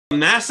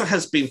NASA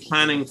has been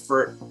planning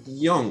for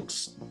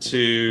yonks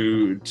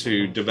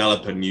to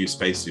develop a new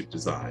spacesuit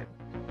design,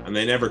 and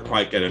they never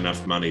quite get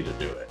enough money to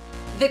do it.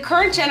 The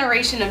current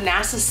generation of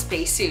NASA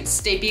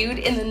spacesuits debuted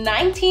in the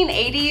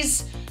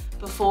 1980s,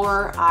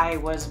 before I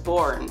was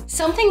born.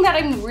 Something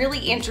that I'm really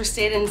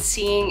interested in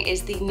seeing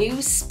is the new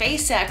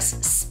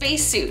SpaceX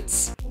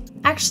spacesuits.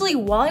 Actually,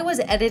 while I was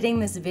editing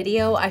this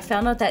video, I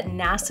found out that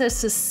NASA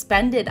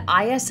suspended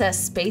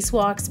ISS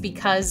spacewalks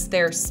because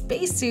their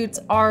spacesuits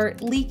are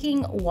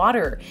leaking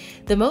water.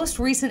 The most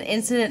recent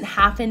incident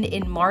happened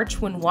in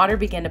March when water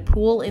began to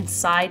pool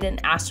inside an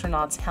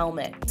astronaut's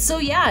helmet. So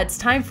yeah, it's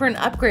time for an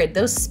upgrade.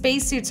 Those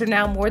spacesuits are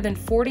now more than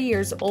 40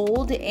 years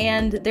old,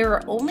 and there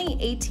are only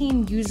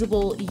 18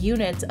 usable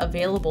units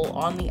available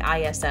on the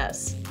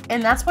ISS.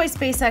 And that's why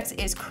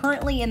SpaceX is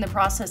currently in the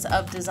process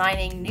of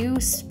designing new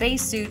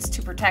spacesuits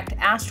to protect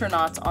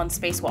astronauts on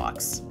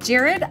spacewalks.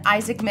 Jared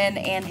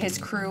Isaacman and his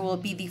crew will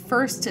be the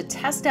first to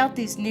test out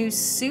these new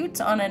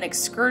suits on an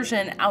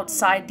excursion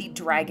outside the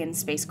Dragon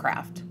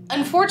spacecraft.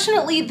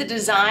 Unfortunately, the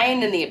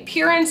design and the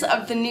appearance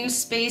of the new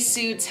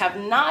spacesuits have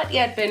not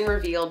yet been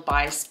revealed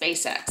by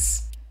SpaceX.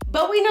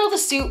 But we know the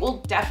suit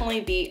will definitely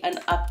be an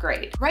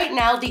upgrade. Right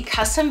now, the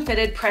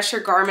custom-fitted pressure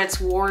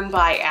garments worn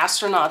by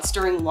astronauts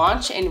during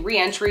launch and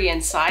re-entry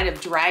inside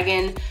of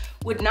Dragon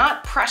would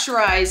not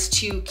pressurize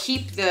to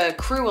keep the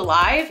crew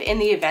alive in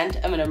the event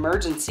of an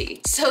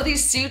emergency. So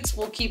these suits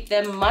will keep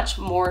them much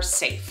more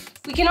safe.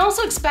 We can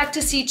also expect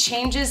to see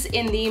changes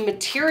in the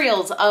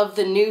materials of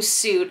the new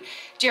suit.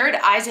 Jared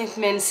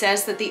Isaacman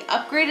says that the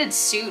upgraded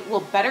suit will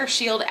better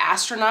shield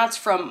astronauts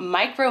from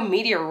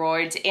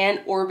micrometeoroids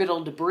and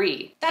orbital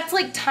debris. That's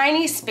like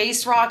tiny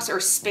space rocks or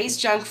space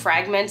junk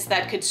fragments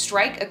that could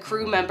strike a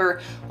crew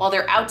member while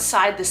they're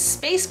outside the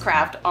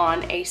spacecraft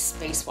on a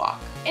spacewalk.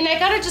 And I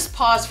gotta just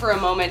pause for a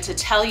moment to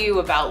tell you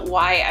about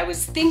why I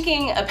was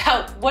thinking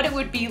about what it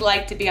would be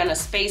like to be on a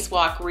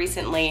spacewalk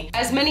recently.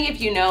 As many of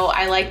you know,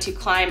 I like to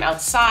climb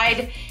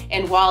outside,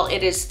 and while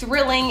it is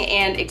thrilling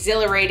and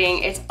exhilarating,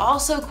 it's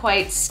also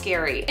quite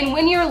scary. And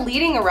when you're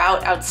leading a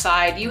route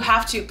outside, you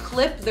have to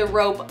clip the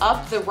rope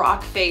up the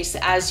rock face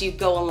as you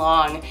go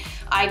along.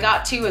 I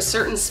got to a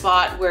certain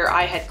spot where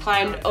I had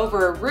climbed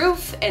over a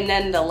roof, and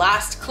then the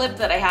last clip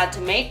that I had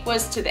to make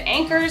was to the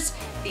anchors,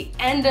 the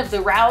end of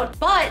the route,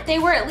 but they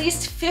were at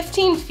least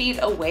 15 feet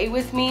away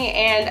with me,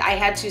 and I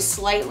had to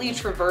slightly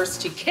traverse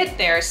to get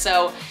there.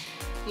 So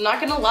I'm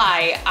not gonna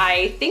lie,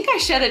 I think I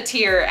shed a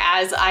tear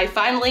as I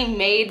finally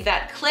made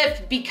that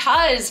clip,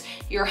 because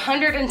you're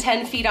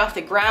 110 feet off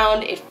the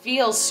ground, it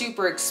feels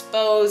super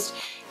exposed,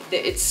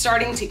 it's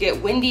starting to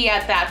get windy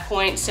at that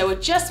point, so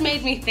it just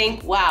made me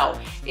think, wow,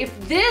 if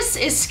this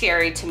is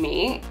scary to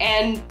me,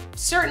 and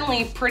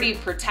certainly pretty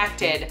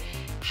protected,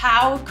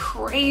 how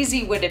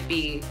crazy would it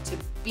be to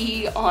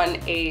be on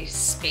a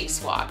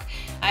spacewalk?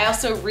 I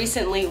also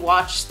recently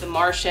watched The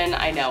Martian.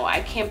 I know,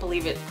 I can't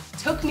believe it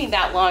took me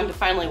that long to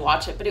finally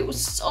watch it, but it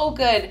was so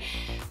good.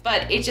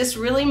 But it just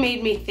really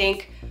made me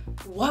think,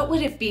 what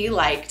would it be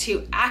like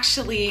to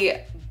actually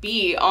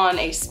be on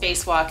a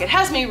spacewalk? It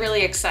has me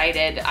really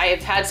excited. I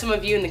have had some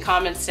of you in the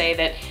comments say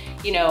that,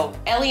 you know,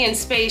 Ellie in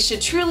space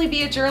should truly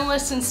be a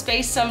journalist in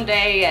space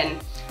someday, and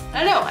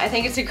I don't know, I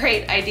think it's a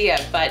great idea,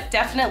 but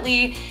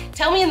definitely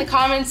tell me in the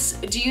comments,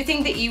 do you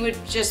think that you would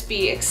just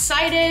be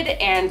excited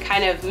and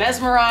kind of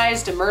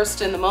mesmerized,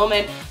 immersed in the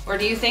moment, or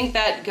do you think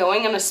that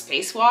going on a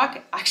spacewalk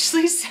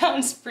actually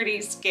sounds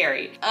pretty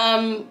scary?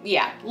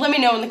 Yeah, let me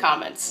know in the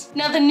comments.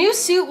 Now, the new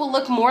suit will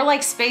look more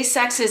like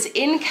SpaceX's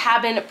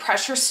in-cabin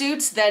pressure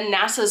suits than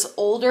NASA's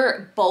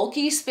older,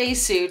 bulky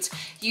spacesuits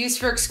used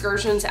for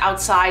excursions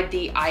outside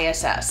the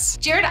ISS.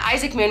 Jared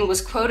Isaacman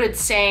was quoted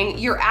saying,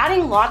 "You're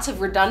adding lots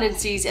of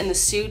redundancies in the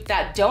suit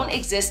that don't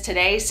exist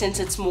today since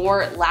it's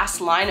more last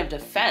line of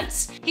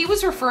defense." He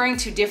was referring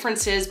to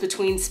differences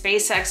between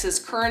SpaceX's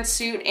current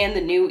suit and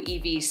the new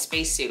EV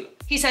spacesuit.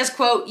 He says,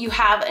 quote, "You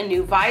have a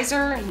new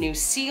visor, new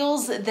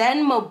seals,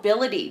 then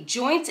mobility,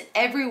 joints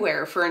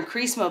everywhere for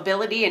increased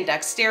mobility and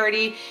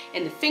dexterity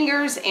in the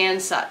fingers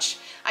and such.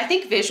 I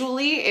think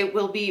visually it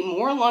will be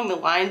more along the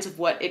lines of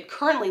what it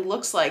currently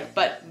looks like,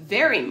 but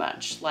very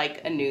much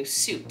like a new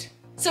suit."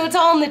 So it's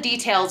all in the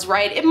details,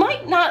 right? It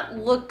might not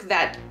look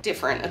that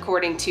different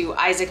according to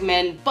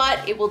Isaacman, but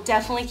it will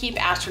definitely keep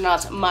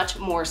astronauts much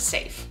more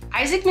safe.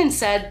 Isaacman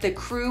said the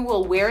crew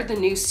will wear the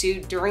new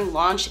suit during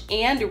launch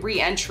and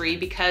re-entry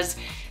because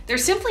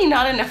there's simply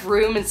not enough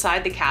room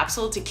inside the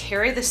capsule to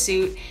carry the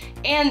suit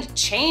and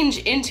change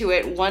into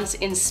it once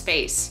in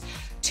space.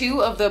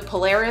 2 of the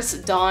Polaris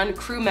Dawn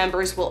crew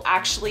members will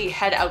actually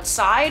head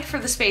outside for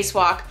the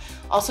spacewalk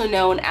also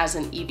known as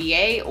an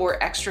EVA or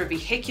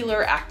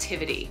extravehicular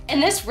activity.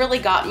 And this really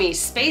got me.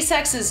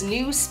 SpaceX's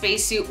new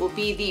spacesuit will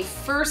be the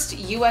first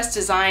US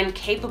design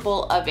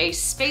capable of a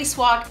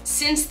spacewalk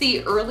since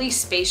the early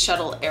space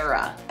shuttle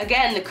era.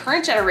 Again, the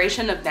current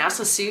generation of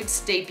NASA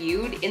suits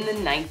debuted in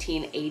the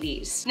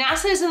 1980s.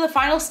 NASA is in the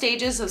final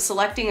stages of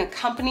selecting a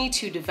company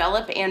to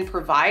develop and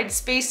provide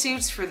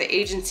spacesuits for the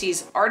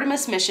agency's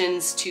Artemis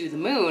missions to the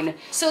moon,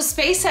 so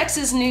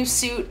SpaceX's new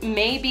suit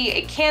may be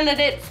a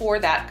candidate for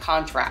that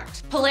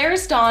contract.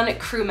 Polaris Dawn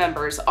crew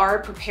members are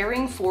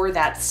preparing for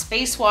that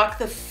spacewalk,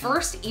 the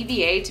first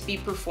EVA to be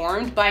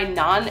performed by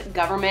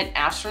non-government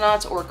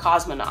astronauts or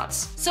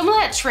cosmonauts. Some of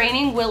that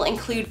training will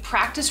include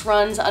practice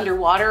runs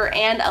underwater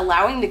and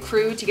allowing the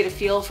crew to get a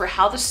feel for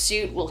how the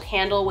suit will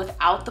handle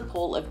without the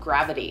pull of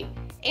gravity.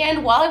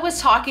 And while I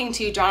was talking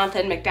to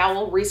Jonathan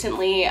McDowell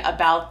recently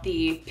about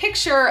the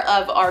picture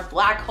of our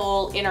black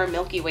hole in our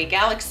Milky Way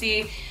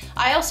galaxy,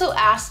 I also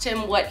asked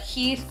him what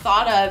he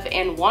thought of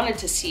and wanted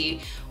to see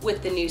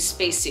with the new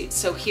spacesuit.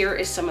 So here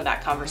is some of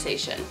that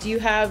conversation. Do you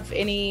have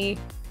any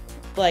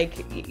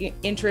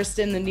interest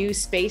in the new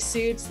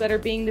spacesuits that are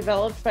being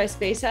developed by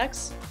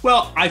SpaceX?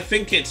 Well, I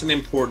think it's an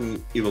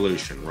important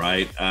evolution,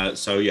 right?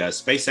 So yeah,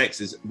 SpaceX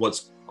is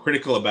what's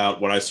critical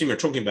about what I assume you're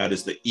talking about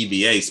is the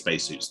EVA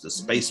spacesuits, the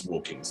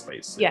spacewalking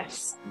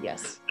spacesuits.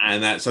 Yes.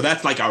 And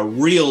that's like a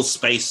real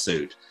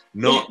spacesuit,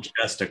 not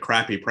just a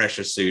crappy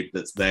pressure suit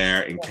that's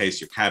there in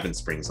case your cabin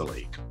springs a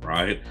leak,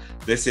 right?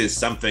 This is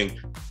something,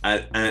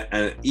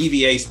 an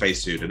EVA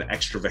spacesuit, an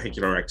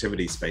extravehicular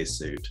activity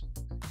spacesuit,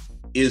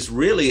 is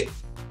really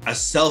a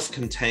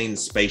self-contained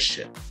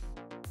spaceship,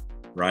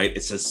 right?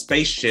 It's a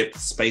spaceship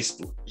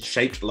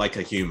shaped like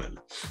a human.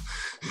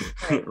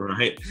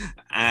 Right.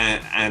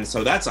 And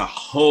so that's a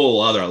whole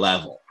other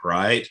level,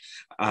 right?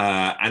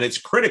 And it's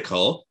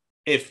critical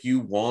if you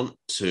want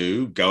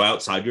to go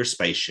outside your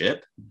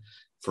spaceship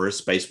for a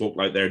spacewalk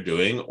like they're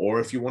doing, or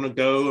if you want to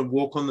go and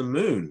walk on the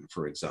moon,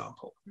 for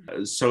example.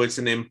 So it's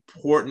an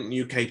important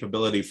new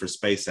capability for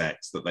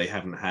SpaceX that they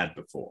haven't had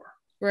before.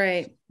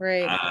 Right.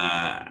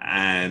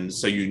 And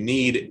so you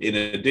need, in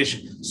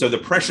addition, so the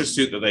pressure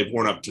suit that they've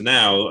worn up to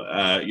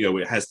now,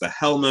 it has the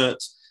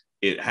helmet,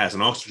 it has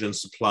an oxygen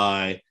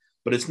supply,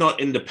 but it's not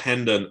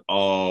independent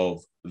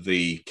of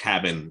the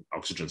cabin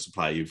oxygen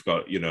supply. You've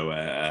got,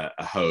 a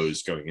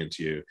hose going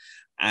into you,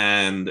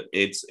 and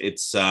it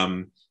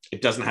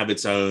doesn't have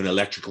its own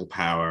electrical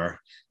power.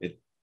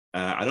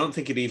 I don't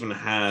think it even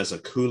has a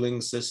cooling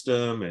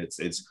system.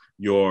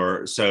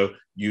 So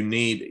you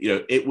need,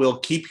 it will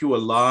keep you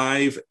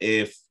alive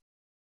if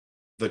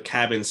the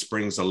cabin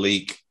springs a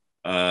leak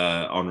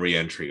on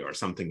re-entry or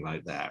something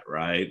like that,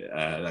 right?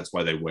 That's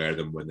why they wear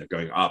them when they're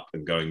going up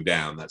and going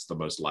down. That's the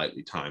most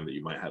likely time that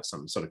you might have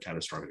some sort of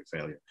catastrophic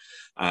failure.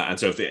 And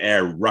so if the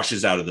air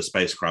rushes out of the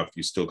spacecraft,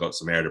 you still got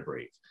some air to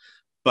breathe.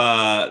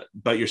 But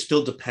you're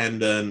still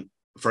dependent,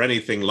 for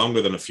anything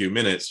longer than a few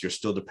minutes, you're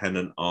still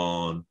dependent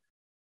on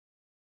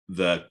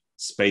the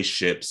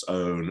spaceship's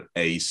own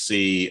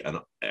AC and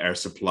air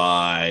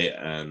supply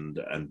and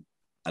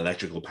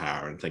electrical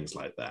power and things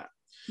like that.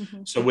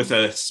 Mm-hmm. So with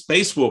a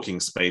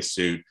spacewalking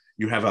spacesuit,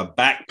 you have a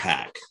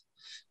backpack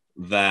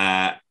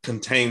that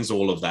contains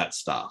all of that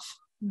stuff,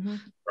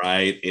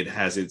 right? It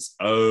has its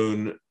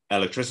own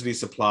electricity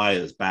supply,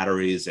 its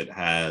batteries, it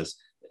has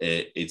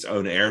its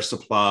own air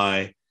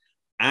supply,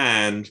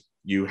 and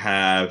you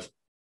have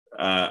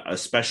a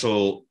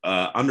special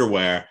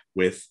underwear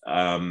with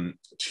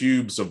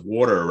tubes of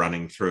water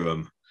running through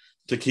them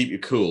to keep you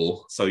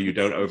cool so you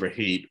don't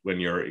overheat when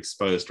you're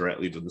exposed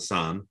directly to the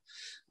sun.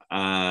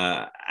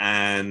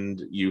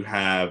 And you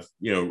have,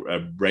 a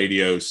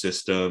radio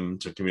system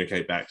to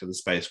communicate back to the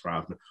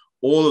spacecraft.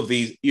 All of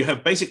these, you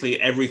have basically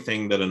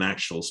everything that an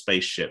actual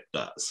spaceship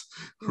does,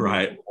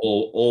 right?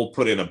 All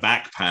put in a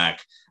backpack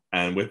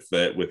and with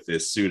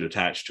this suit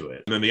attached to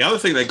it. And then the other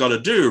thing they got to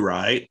do,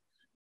 right,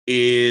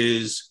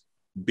 is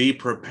be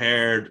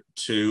prepared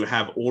to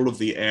have all of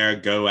the air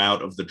go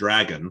out of the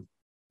Dragon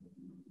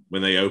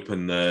when they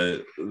open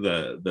the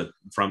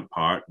front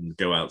part and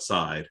go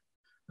outside.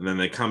 And then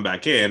they come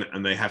back in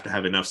and they have to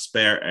have enough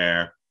spare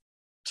air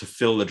to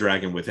fill the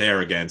Dragon with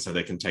air again so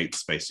they can take the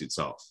spacesuits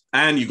off.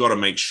 And you got to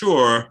make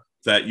sure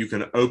that you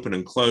can open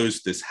and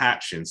close this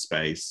hatch in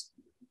space.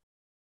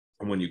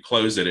 And when you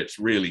close it, it's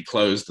really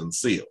closed and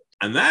sealed.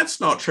 And that's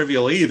not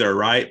trivial either,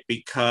 right?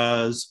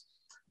 Because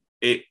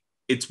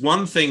it's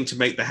one thing to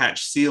make the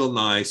hatch seal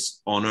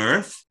nice on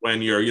Earth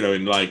when you're,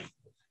 in like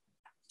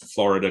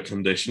Florida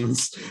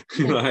conditions,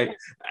 right?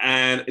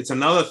 And it's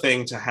another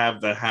thing to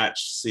have the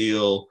hatch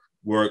seal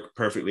work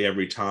perfectly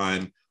every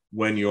time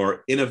when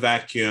you're in a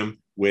vacuum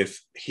with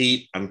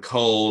heat and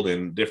cold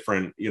and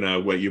different,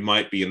 where you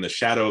might be in the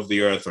shadow of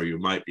the Earth or you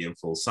might be in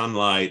full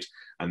sunlight,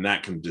 and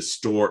that can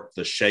distort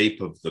the shape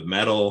of the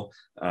metal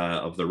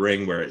of the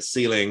ring where it's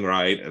sealing,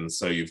 right? And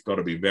so you've got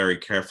to be very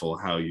careful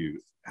how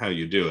you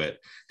do it,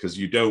 because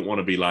you don't want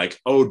to be like,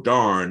 oh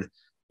darn,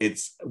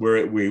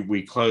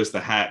 we closed the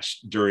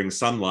hatch during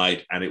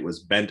sunlight and it was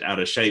bent out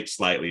of shape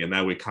slightly and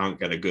now we can't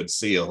get a good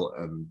seal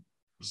and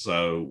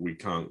so we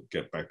can't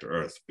get back to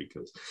Earth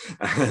because,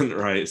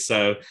 right.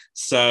 So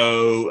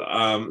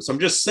I'm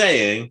just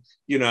saying,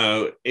 you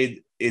know,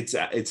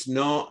 it's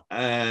not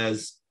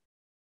as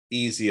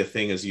easy a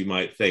thing as you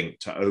might think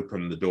to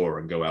open the door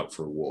and go out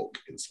for a walk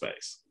in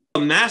space.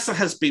 NASA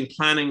has been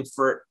planning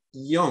for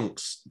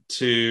yonks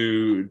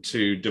to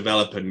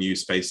develop a new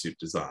spacesuit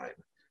design,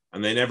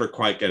 and they never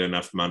quite get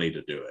enough money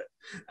to do it.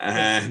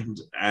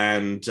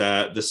 And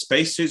the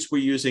spacesuits we're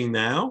using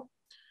now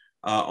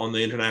on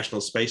the International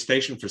Space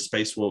Station for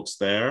spacewalks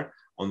there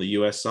on the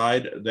US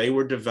side, they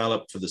were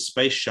developed for the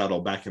space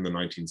shuttle back in the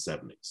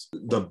 1970s.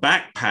 The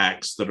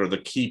backpacks that are the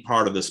key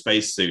part of the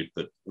spacesuit,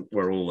 that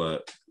where all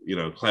the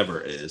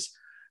clever is,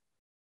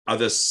 are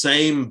the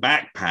same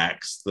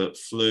backpacks that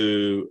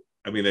flew.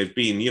 I mean, they've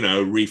been,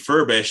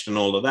 refurbished and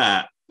all of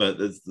that, but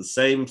it's the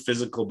same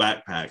physical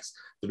backpacks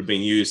that have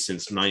been used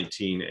since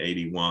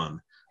 1981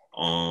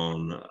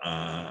 on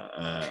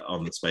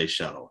the space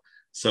shuttle.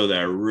 So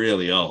they're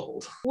really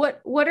old.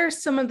 What are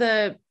some of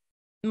the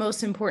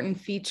most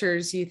important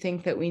features you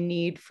think that we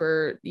need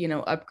for,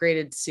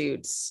 upgraded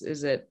suits?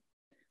 Is it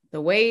the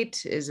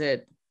weight? Is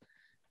it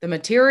the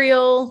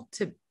material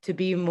to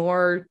be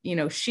more,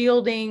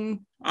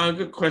 shielding?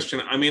 Good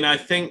question. I mean, I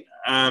think,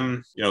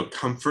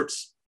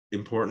 comfort's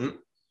important,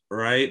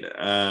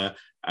 right?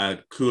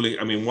 Cooling.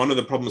 I mean, one of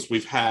the problems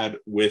we've had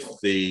with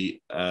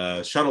the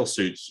shuttle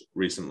suits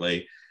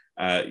recently,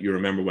 you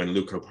remember when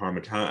Luca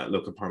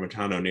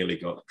Parmitano nearly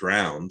got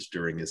drowned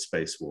during his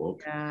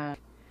spacewalk. Yeah.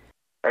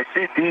 I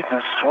see beads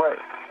of sweat.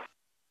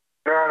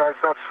 No, it's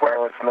not sweat.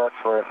 No, it's not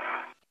sweat.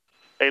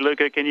 Hey,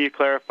 Luca, can you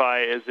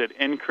clarify, is it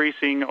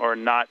increasing or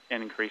not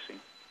increasing?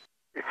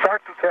 It's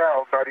hard to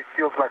tell, but it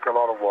feels like a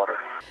lot of water.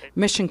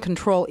 Mission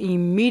Control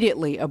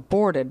immediately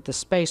aborted the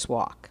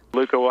spacewalk.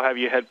 Luca, we'll have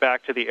you head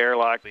back to the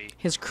airlock.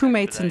 His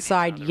crewmates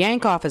inside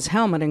yank off his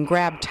helmet and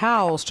grab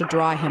towels to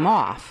dry him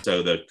off.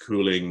 So the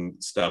cooling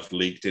stuff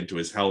leaked into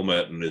his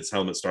helmet, and his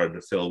helmet started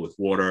to fill with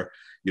water.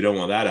 You don't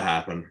want that to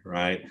happen,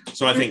 right?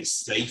 So I think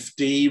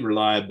safety,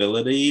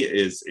 reliability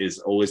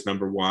is always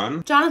number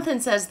one.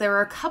 Jonathan says there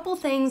are a couple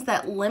things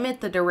that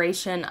limit the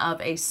duration of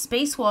a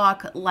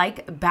spacewalk,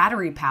 like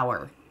battery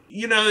power.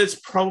 It's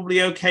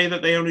probably okay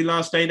that they only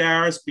last 8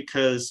 hours,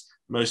 because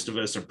most of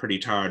us are pretty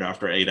tired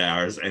after 8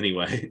 hours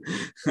anyway.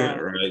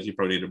 Right? You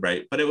probably need a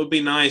break. But it would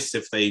be nice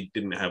if they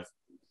didn't have,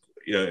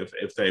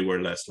 if they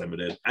were less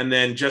limited. And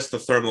then just the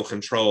thermal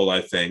control,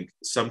 I think.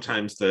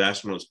 Sometimes the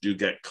astronauts do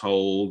get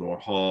cold or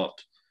hot.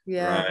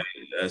 Yeah.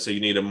 Right? So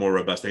you need a more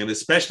robust thing. And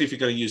especially if you're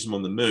going to use them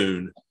on the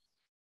moon,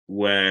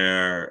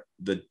 where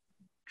the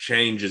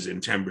changes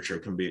in temperature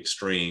can be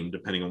extreme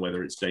depending on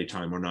whether it's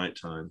daytime or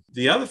nighttime.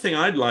 The other thing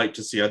I'd like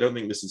to see, I don't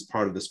think this is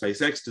part of the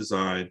SpaceX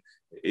design,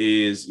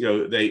 is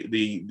the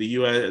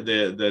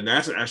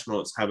NASA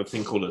astronauts have a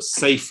thing called a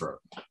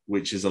safer,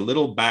 which is a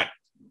little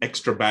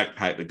extra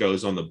backpack that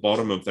goes on the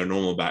bottom of their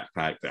normal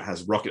backpack that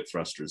has rocket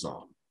thrusters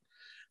on.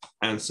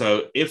 And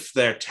so if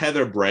their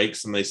tether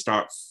breaks and they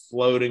start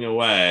floating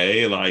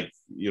away, like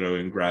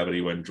in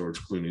Gravity when George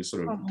Clooney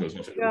sort of goes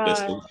off into the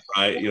distance,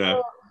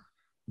 right?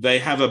 They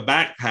have a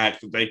backpack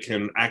that they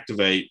can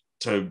activate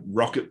to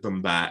rocket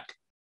them back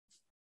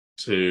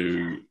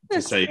to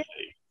safety.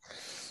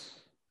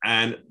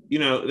 And,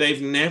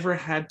 they've never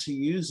had to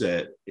use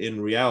it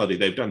in reality.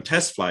 They've done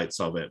test flights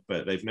of it,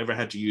 but they've never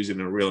had to use it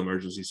in a real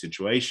emergency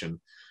situation.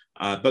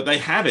 But they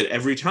have it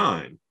every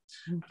time.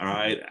 All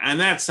right. And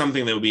that's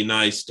something that would be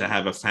nice to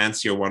have, a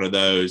fancier one of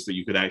those that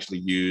you could actually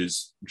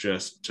use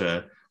just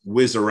to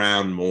whiz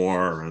around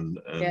more. And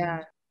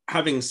yeah.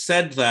 Having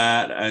said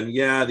that, and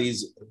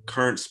these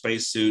current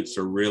spacesuits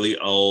are really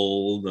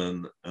old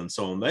and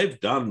so on, they've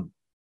done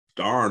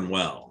darn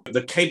well.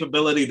 The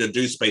capability to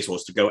do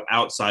spacewalks, to go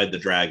outside the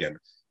Dragon,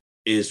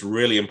 is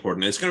really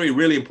important. It's going to be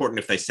really important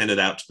if they send it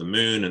out to the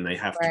moon and they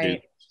have to do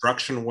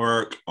construction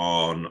work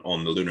on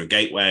the Lunar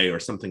Gateway or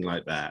something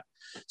like that.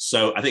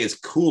 So I think it's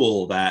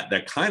cool that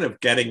they're kind of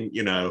getting,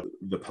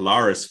 the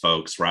Polaris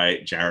folks,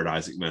 right, Jared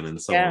Isaacman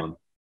and so on,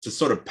 to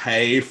sort of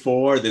pay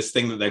for this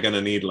thing that they're going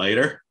to need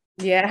later.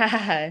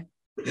 Yeah.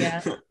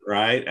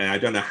 Right. And I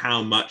don't know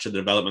how much of the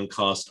development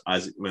cost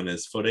Isaacman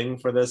is footing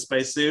for the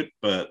spacesuit,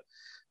 but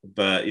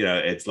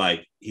it's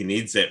like he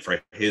needs it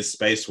for his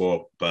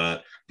spacewalk,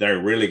 but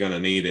they're really going to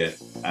need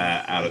it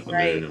out at the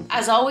moon.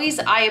 As always,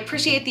 I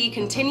appreciate the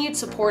continued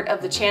support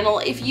of the channel.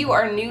 If you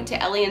are new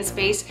to Ellie in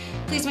Space,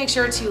 please make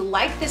sure to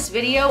like this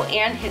video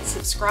and hit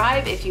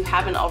subscribe if you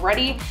haven't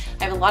already.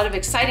 I have a lot of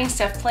exciting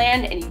stuff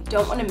planned and you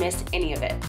don't want to miss any of it.